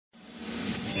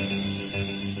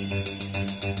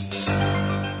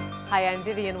Hi, I'm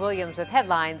Vivian Williams with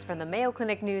headlines from the Mayo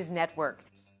Clinic News Network.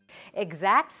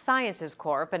 Exact Sciences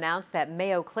Corp announced that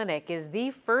Mayo Clinic is the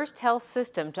first health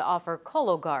system to offer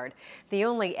Cologuard, the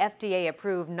only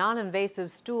FDA-approved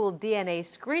non-invasive stool DNA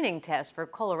screening test for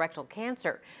colorectal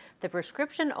cancer. The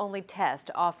prescription-only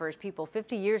test offers people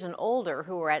 50 years and older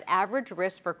who are at average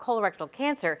risk for colorectal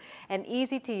cancer an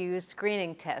easy-to-use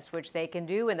screening test, which they can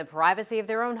do in the privacy of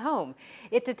their own home.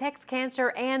 It detects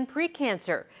cancer and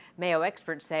precancer. Mayo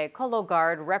experts say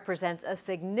Cologuard represents a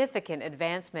significant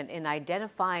advancement in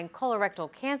identifying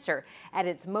colorectal cancer at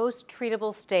its most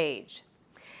treatable stage.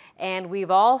 And we've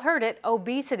all heard it,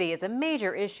 obesity is a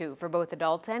major issue for both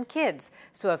adults and kids.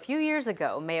 So a few years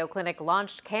ago, Mayo Clinic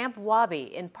launched Camp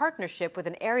WABI in partnership with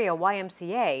an area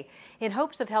YMCA in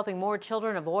hopes of helping more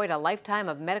children avoid a lifetime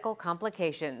of medical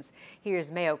complications. Here's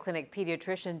Mayo Clinic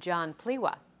pediatrician John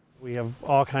Pliwa. We have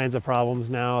all kinds of problems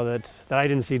now that I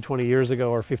didn't see 20 years ago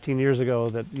or 15 years ago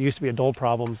that used to be adult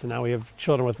problems, and now we have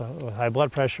children with high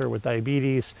blood pressure, with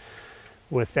diabetes,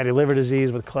 with fatty liver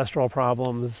disease, with cholesterol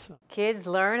problems. Kids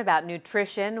learn about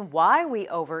nutrition, why we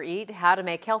overeat, how to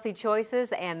make healthy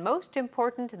choices, and most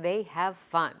important, they have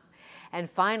fun. And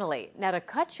finally, now to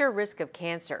cut your risk of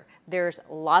cancer, there's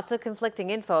lots of conflicting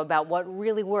info about what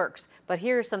really works, but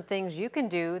here are some things you can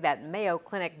do that Mayo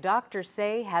Clinic doctors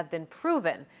say have been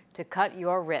proven to cut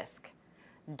your risk.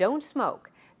 Don't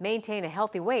smoke, maintain a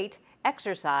healthy weight,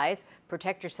 exercise,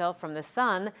 protect yourself from the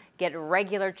sun, get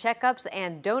regular checkups,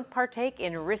 and don't partake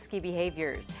in risky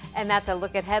behaviors. And that's a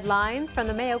look at headlines from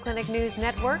the Mayo Clinic News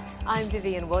Network. I'm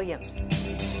Vivian Williams.